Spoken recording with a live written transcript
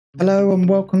Hello and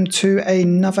welcome to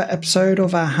another episode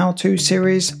of our how-to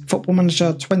series, Football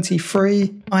Manager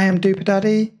 23. I am Duper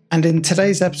Daddy, and in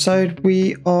today's episode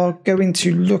we are going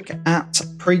to look at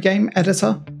pre-game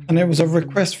editor, and it was a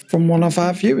request from one of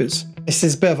our viewers. This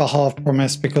is a bit of a half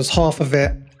promise because half of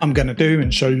it I'm going to do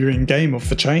and show you in game or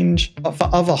for change, but for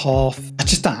other half I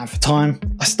just don't have the time.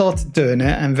 I started doing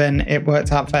it and then it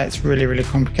worked out that it's really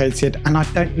complicated and I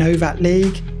don't know that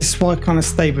league. This is why I kind of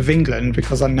stay with England,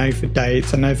 because I know for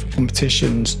dates, I know for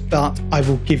competitions, but I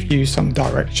will give you some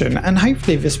direction and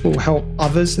hopefully this will help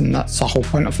others, and that's the whole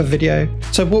point of the video.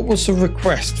 So what was the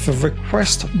request? The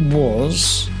request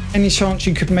was any chance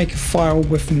you could make a file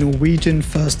with Norwegian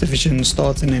First Division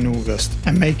starting in August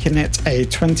and making it a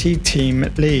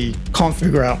 20-team league. Can't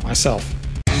figure out myself.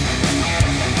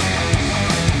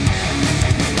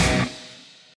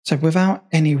 So without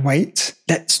any wait,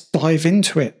 let's dive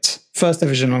into it. First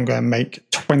Division I'm going to make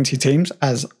 20 teams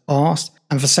as asked,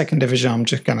 and for Second Division I'm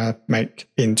just going to make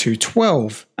into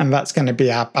 12, and that's going to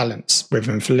be our balance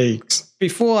within the leagues.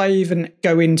 Before I even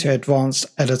go into Advanced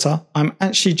Editor, I'm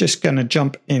actually just going to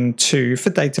jump into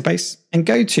the database and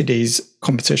go to these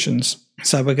competitions.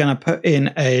 So we're going to put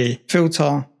in a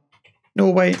filter,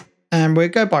 Norway, and we'll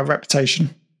go by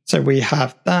reputation. So we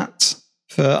have that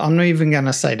for, I'm not even going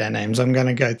to say their names, I'm going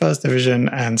to go First Division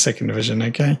and Second Division,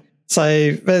 okay?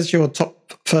 So there's your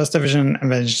top First Division,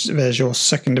 and there's your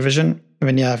Second Division, and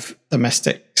then you have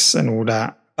domestics and all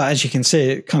that. But as you can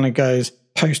see, it kind of goes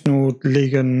Post-Nord,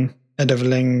 Ligen,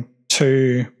 Edeveling,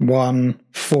 2, 1,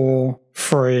 4,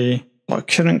 3. But I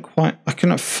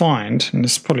couldn't find, and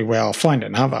this is probably where I'll find it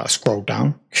now that I scroll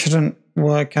down. Couldn't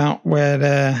work out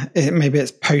where maybe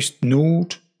it's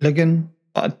Post-Nord, Ligen.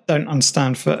 But I don't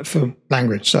understand for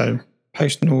language, so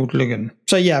Post-Nord, Ligen.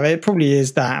 So yeah, it probably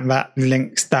is that, and that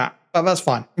links that. But that's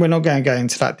fine. We're not going to go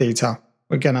into that detail.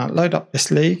 We're going to load up this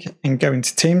league and go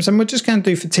into teams, and we're just going to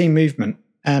do for team movement.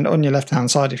 And on your left-hand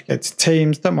side, if you go to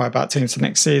teams, don't worry about teams for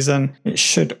next season. It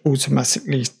should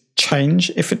automatically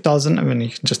change. If it doesn't, and then you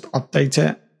can just update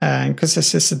it. And because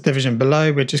this is a division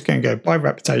below, we're just going to go by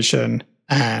reputation,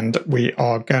 and we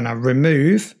are going to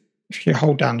remove. If you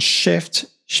hold down Shift, you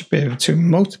should be able to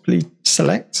multiply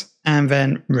select and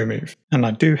then remove. And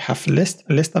I do have a list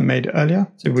I made earlier.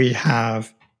 So we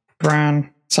have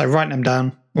Bran. So write them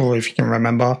down, or if you can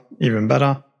remember, even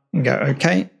better, and go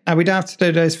OK. And we don't have to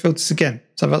do those filters again.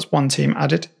 So that's one team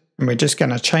added. And we're just going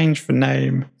to change the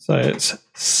name. So it's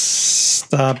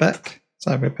Stabek.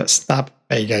 So we put Stab.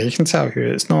 There you go. You can tell who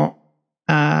it's not.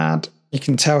 Add. You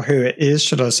can tell who it is,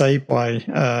 should I say, by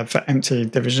for empty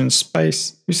division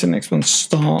space. Who's the next one?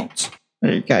 Start.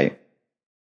 There you go.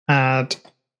 Add.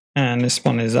 And this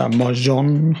one is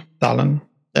Marjon Dallin,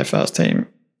 their first team.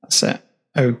 That's it.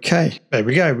 Okay, there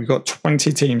we go. We've got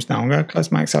 20 teams now. I'm going to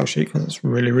close my Excel sheet because it's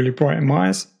really bright in my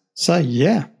eyes. So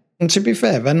yeah, and to be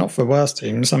fair, they're not the worst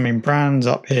teams. I mean, Brand's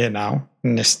up here now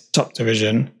in this top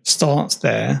division. Starts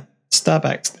there.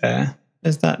 Stabek's there.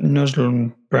 There's that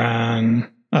Nudgel Brand.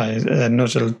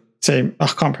 Nudgel team. I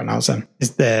can't pronounce them.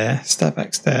 Is there.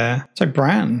 Stabek's there. So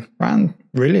Brand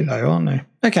really low, aren't they?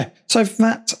 Okay, so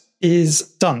that is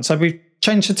done. So we've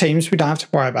changed the teams. We don't have to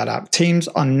worry about that. Teams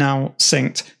are now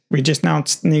synced. We just now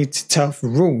need to tell the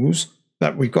rules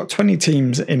that we've got 20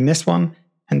 teams in this one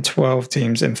and 12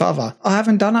 teams in the other. I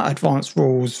haven't done an advanced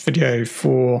rules video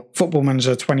for Football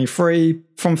Manager 23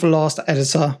 from the last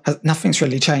editor. Nothing's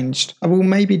really changed. I will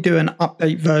maybe do an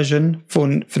update version for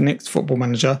next Football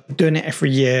Manager. Doing it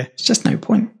every year, it's just no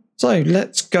point. So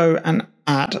let's go and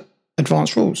add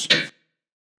advanced rules.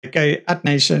 Go add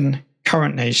nation,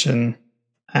 current nation,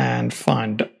 and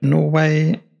find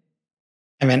Norway.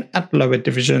 And then add lower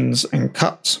divisions and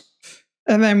cut.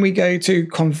 And then we go to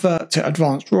convert to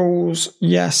advanced rules.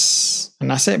 Yes. And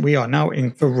that's it. We are now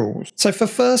in the rules. So for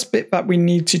first bit that we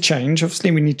need to change, obviously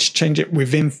we need to change it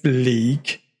within the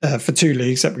league, for 2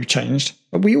 leagues that we've changed.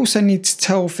 But we also need to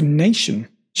tell the nation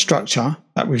structure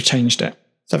that we've changed it.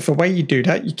 So for the way you do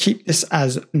that, you keep this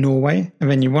as Norway,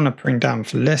 and then you want to bring down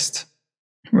the list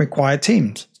required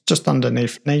teams just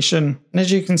underneath nation. And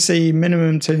as you can see,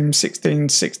 minimum team 16.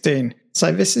 So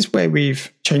this is where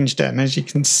we've changed it. And as you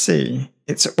can see,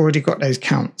 it's already got those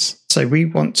counts. So we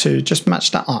want to just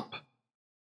match that up.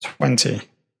 20.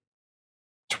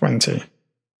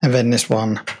 And then this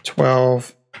one,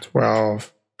 12.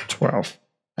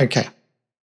 Okay.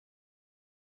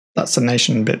 That's the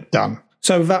nation bit done.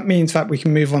 So that means that we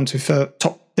can move on to the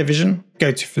top division,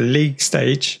 go to the league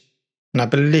stage. And I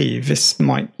believe this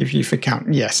might give you the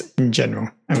count. Yes, in general.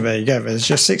 And there you go. There's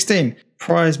just 16.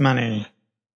 Prize money.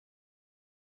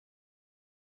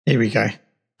 Here we go.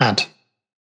 Add.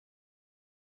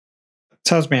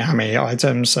 tells me how many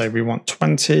items. So we want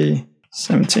 20,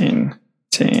 17,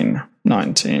 18,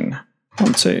 19,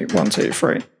 1, 2, 1, 2,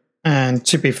 3. And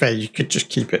to be fair, you could just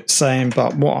keep it the same,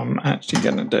 but what I'm actually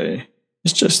going to do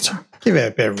is just give it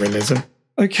a bit of realism.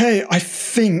 Okay, I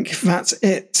think that's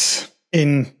it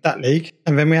in that league.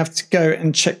 And then we have to go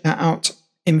and check that out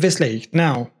in this league.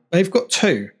 Now, they've got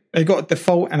two. They've got a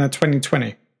default and a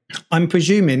 2020. I'm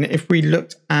presuming if we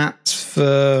looked at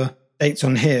the dates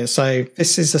on here, so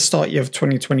this is the start year of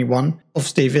 2021.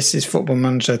 Obviously, this is Football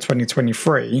Manager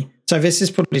 2023. So this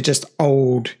is probably just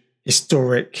old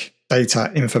historic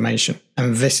data information.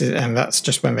 And that's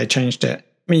just when they changed it.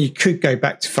 I mean, you could go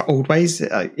back to the old ways.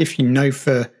 If you know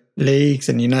for leagues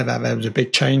and you know that there was a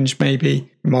big change,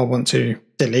 maybe you might want to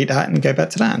delete that and go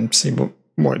back to that and see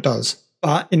what it does.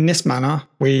 But in this manner,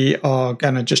 we are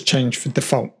going to just change the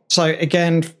default. So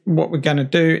again, what we're going to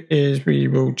do is we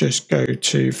will just go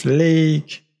to the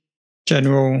league,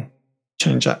 general,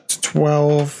 change that to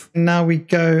 12. Now we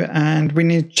go and we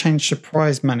need to change the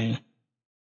prize money.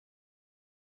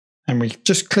 And we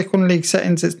just click on league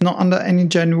settings. It's not under any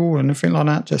general or anything like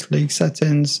that, just league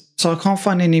settings. So I can't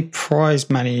find any prize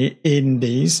money in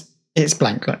these. It's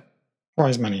blank. Look,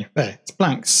 prize money there, it's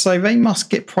blank. So they must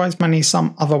get prize money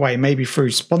some other way, maybe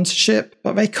through sponsorship,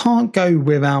 but they can't go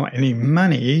without any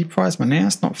money. Prize money,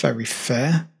 that's not very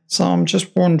fair. So I'm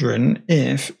just wondering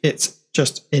if it's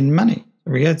just in money.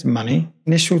 We go to money,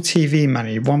 initial TV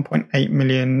money, 1.8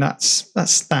 million. That's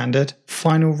standard.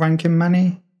 Final ranking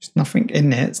money. There's nothing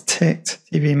in there. It's ticked.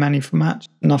 TV money for match.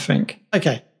 Nothing.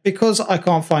 Okay. Because I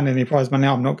can't find any prize money,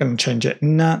 I'm not going to change it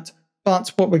in that. But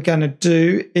what we're going to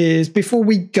do is, before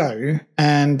we go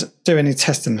and do any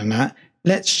testing in that,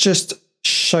 let's just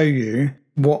show you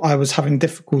what I was having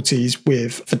difficulties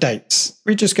with for dates.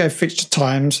 We just go fixture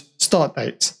times, start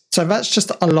dates. So that's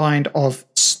just a line of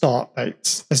start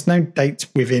dates. There's no date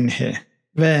within here.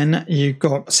 Then you've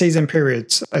got season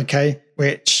periods, okay,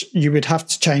 which you would have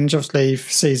to change. Obviously,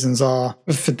 seasons are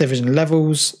for division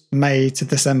levels, May to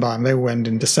December, and they will end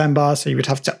in December. So you would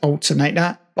have to alternate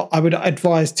that. But I would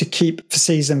advise to keep the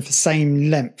season the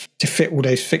same length to fit all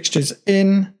those fixtures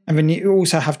in. And then you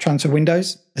also have transfer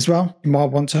windows as well. You might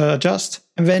want to adjust.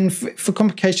 And then for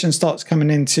complication starts coming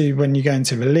into when you go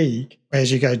into the league,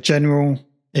 whereas you go general,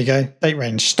 there you go, date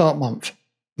range, start month,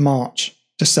 March,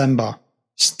 December,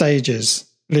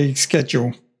 stages, league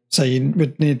schedule. So you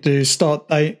would need to do start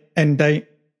date, end date,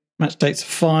 match dates are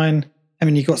fine. And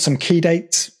then you've got some key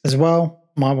dates as well.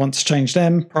 Might want to change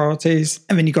them, priorities.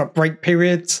 And then you've got break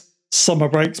periods, summer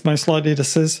breaks, most likely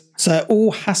this is. So it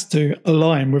all has to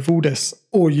align with all this,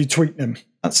 or you tweak them.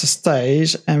 That's a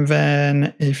stage. And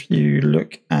then if you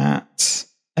look at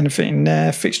anything in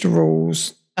there, fixture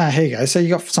rules. Here you go. So you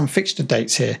got some fixture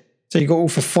dates here. So you've got all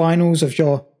the finals of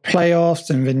your playoffs,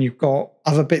 and then you've got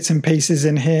other bits and pieces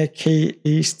in here, key,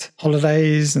 East,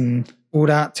 holidays, and all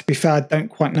that. To be fair, I don't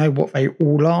quite know what they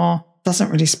all are.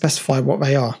 Doesn't really specify what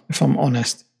they are, if I'm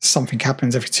honest. Something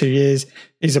happens every 2 years.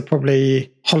 These are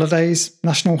probably holidays,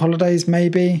 national holidays,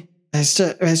 maybe. There's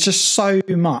just so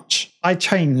much. I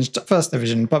changed first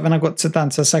division, but then I got down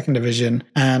to second division,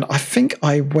 and I think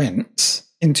I went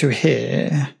into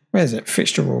here. Where is it?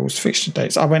 Fixture rules, fixture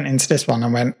dates. I went into this one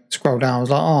and went, scroll down. I was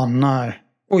like, oh no.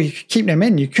 Or you could keep them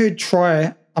in. You could try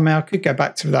it. I mean, I could go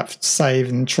back to that save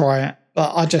and try it.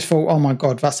 But I just thought, oh my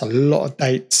God, that's a lot of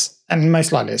dates. And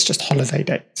most likely it's just holiday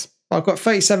dates. But I've got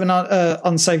 37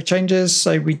 unsaved changes.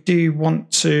 So we do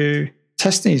want to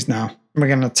test these now. We're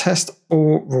going to test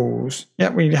all rules. Yeah,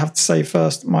 we have to save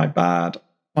first. My bad.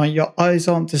 Your eyes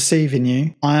aren't deceiving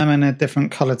you. I am in a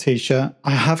different colour t-shirt.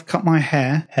 I have cut my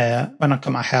hair. When I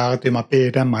cut my hair, I do my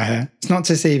beard and my hair. It's not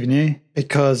deceiving you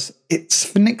because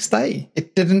it's the next day.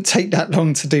 It didn't take that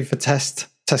long to do for test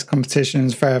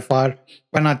competitions verified.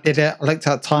 When I did it, I looked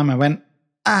at the time and went,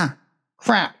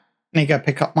 crap. I need to go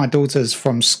pick up my daughters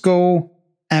from school.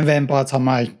 And then by the time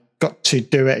I got to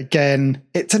do it again,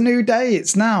 it's a new day.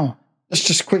 It's now. Let's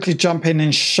just quickly jump in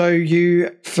and show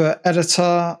you for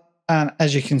editor. And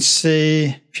as you can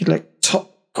see, if you look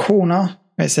top corner,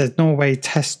 it says Norway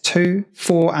Test 2,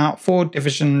 4 out, 4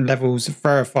 division levels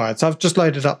verified. So I've just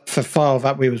loaded up the file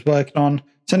that we was working on.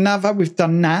 So now that we've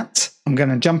done that, I'm going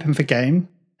to jump in for game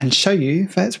and show you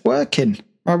that it's working.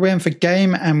 Right, we're in for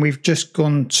game and we've just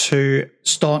gone to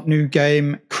start new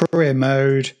game, career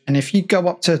mode. And if you go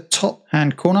up to top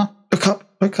hand corner, look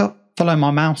up, follow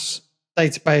my mouse.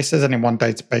 Database, there's only one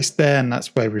database there, and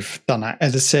that's where we've done our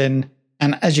editing.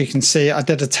 And as you can see, I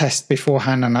did a test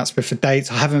beforehand, and that's with the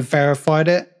dates. I haven't verified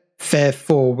it,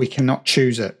 therefore we cannot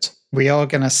choose it. We are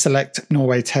going to select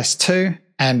Norway Test 2.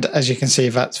 And as you can see,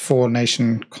 that's for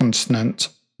nation continent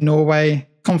Norway.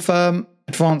 Confirm,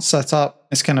 advanced setup.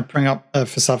 it's going to bring up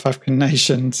for South African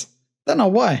nations. Don't know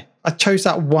why. I chose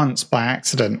that once by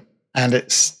accident and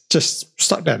it's just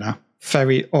stuck there now.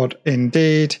 Very odd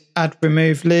indeed. Add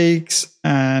remove leagues,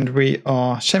 and we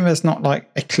are shame there's not like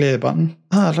a clear button.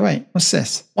 Oh wait, what's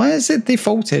this? Why is it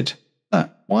defaulted?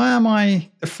 Why am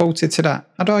I defaulted to that?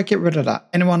 How do I get rid of that?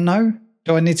 Anyone know?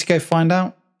 Do I need to go find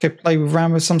out? Go play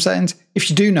around with some settings? If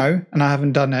you do know, and I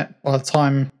haven't done it by the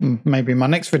time maybe my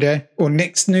next video or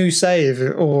next new save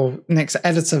or next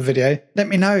editor video, let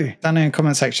me know down in the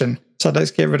comment section. So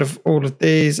let's get rid of all of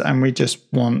these and we just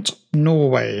want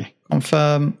Norway.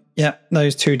 Confirm. Yep,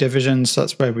 those 2 divisions,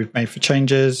 that's where we've made for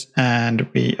changes. And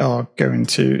we are going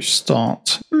to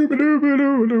start.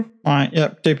 Right,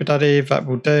 yep, Duper Daddy, that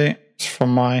will do. It's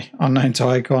from my unknown to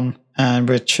icon. And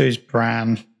we'll choose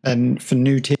brand. And for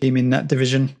new team in that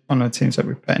division, one of the teams that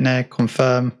we put in there,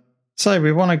 confirm. So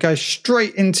we want to go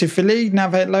straight into the league, now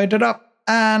that it loaded up.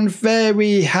 And there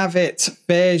we have it.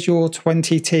 There's your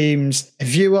 20 teams. A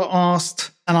viewer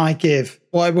asked and I give.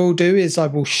 What I will do is I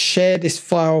will share this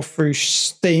file through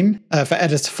Steam, for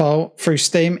editor file through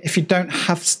Steam. If you don't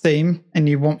have Steam and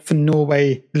you want for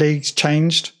Norway leagues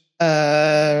changed,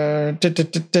 I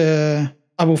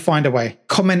will find a way.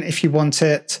 Comment if you want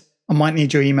it. I might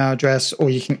need your email address, or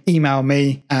you can email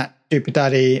me at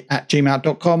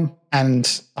duperdaddy@gmail.com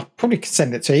and I probably could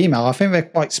send it to email. I think they're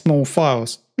quite small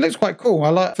files. It looks quite cool. I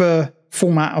like the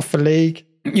format of the league.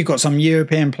 You've got some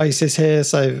European places here,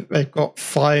 so they've got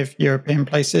 5 European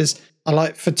places. I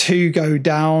like for 2 go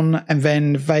down and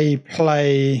then they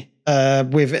play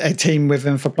with a team with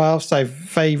them for playoffs. So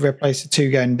they replace the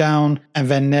 2 going down and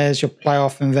then there's your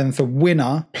playoff and then the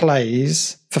winner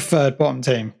plays for 3rd bottom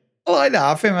team. I like that.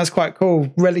 I think that's quite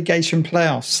cool. Relegation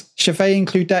playoffs. Should they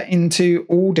include that into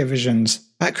all divisions?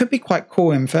 That could be quite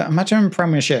cool. Imagine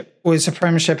Premiership. Or is the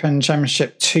Premiership and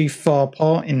Championship too far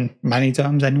apart in many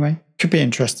terms anyway? Could be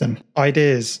interesting.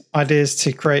 Ideas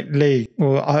to create league.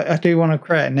 Well, I do want to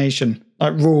create a nation,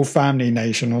 like Royal Family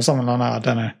Nation or something like that. I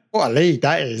don't know. What a league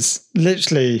that is.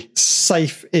 Literally,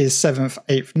 safe is 7th,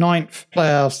 8th, 9th.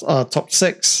 Playoffs are top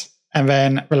 6. And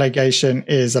then relegation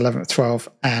is 11th, 12th,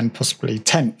 and possibly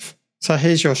 10th. So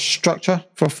here's your structure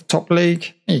for the top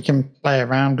league. You can play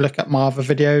around, look at my other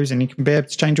videos, and you can be able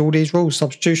to change all these rules.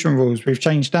 Substitution rules, we've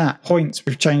changed that. Points,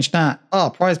 we've changed that.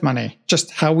 Prize money,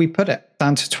 just how we put it,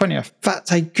 down to 20th.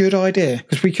 That's a good idea,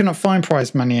 because we couldn't find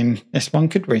prize money in this one,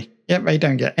 could we? Yep, they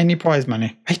don't get any prize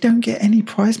money. They don't get any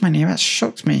prize money. That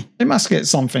shocks me. They must get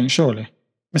something, surely.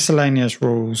 Miscellaneous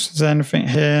rules. Is there anything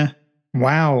here?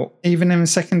 Wow, even in the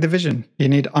 2nd division, you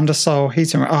need undersoil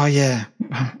heating. Oh, yeah.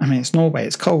 I mean, it's Norway.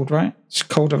 It's cold, right? It's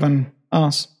colder than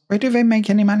us. Where do they make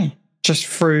any money? Just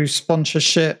through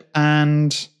sponsorship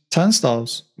and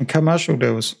turnstiles and commercial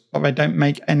deals. But they don't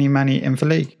make any money in the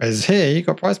league. Whereas here, you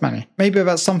got prize money. Maybe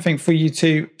that's something for you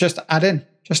to just add in.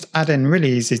 Just add in,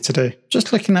 really easy to do.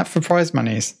 Just looking at for prize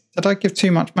monies. Did I give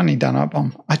too much money down at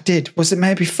bottom? I did. Was it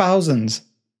maybe thousands?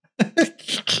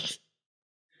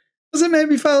 Was it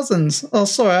maybe thousands? Oh,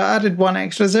 sorry, I added 1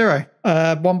 extra 0.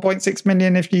 1.6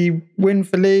 million if you win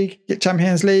for league, get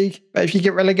Champions League. But if you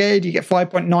get relegated, you get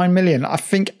 5.9 million. I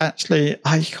think actually,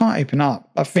 you can't open up.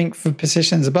 I think for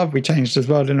positions above, we changed as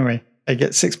well, didn't we? They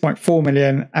get 6.4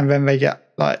 million and then they get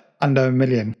like under 1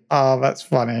 million. Oh, that's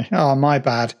funny. Oh, my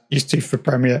bad. Used to for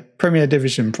Premier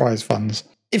Division prize funds.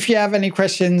 If you have any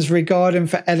questions regarding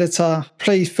for editor,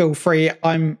 please feel free.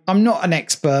 I'm not an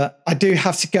expert. I do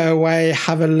have to go away,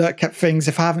 have a look at things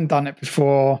if I haven't done it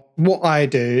before. What I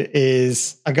do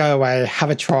is I go away,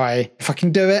 have a try. If I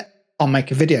can do it, I'll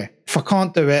make a video. If I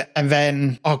can't do it, and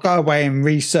then I'll go away and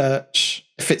research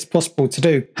if it's possible to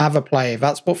do. Have a play.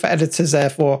 That's what for editors there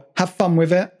for. Have fun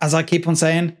with it. As I keep on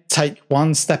saying, take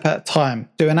one step at a time.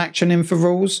 Do an action info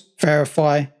rules,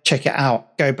 verify, check it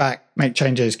out, go back, make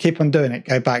changes, keep on doing it,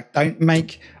 go back. Don't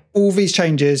make all these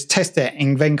changes, test it,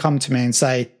 and then come to me and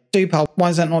say, Duper, why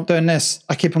is it not doing this?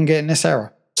 I keep on getting this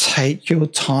error. Take your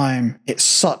time. It's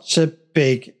such a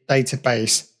big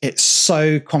database. It's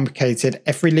so complicated.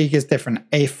 Every league is different.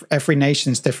 Every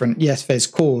nation's different. Yes, there's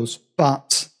calls,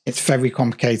 but it's very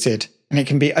complicated and it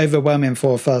can be overwhelming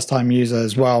for a first-time user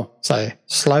as well. So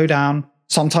slow down.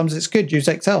 Sometimes it's good. Use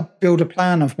Excel. Build a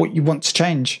plan of what you want to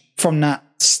change. From that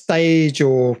stage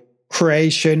or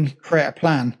creation, create a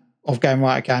plan of going,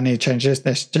 right, okay, I need to change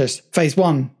this. Just phase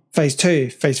 1, phase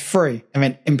 2, phase 3, and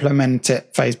then implement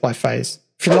it phase by phase.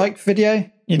 If you like the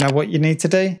video, you know what you need to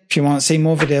do. If you want to see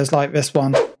more videos like this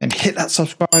one, then hit that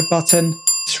subscribe button.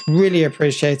 It's really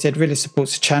appreciated, really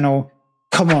supports the channel.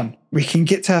 Come on, we can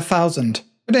get to 1,000.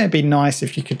 Wouldn't it be nice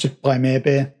if you could just buy me a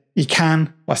beer? You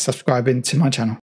can by subscribing to my channel.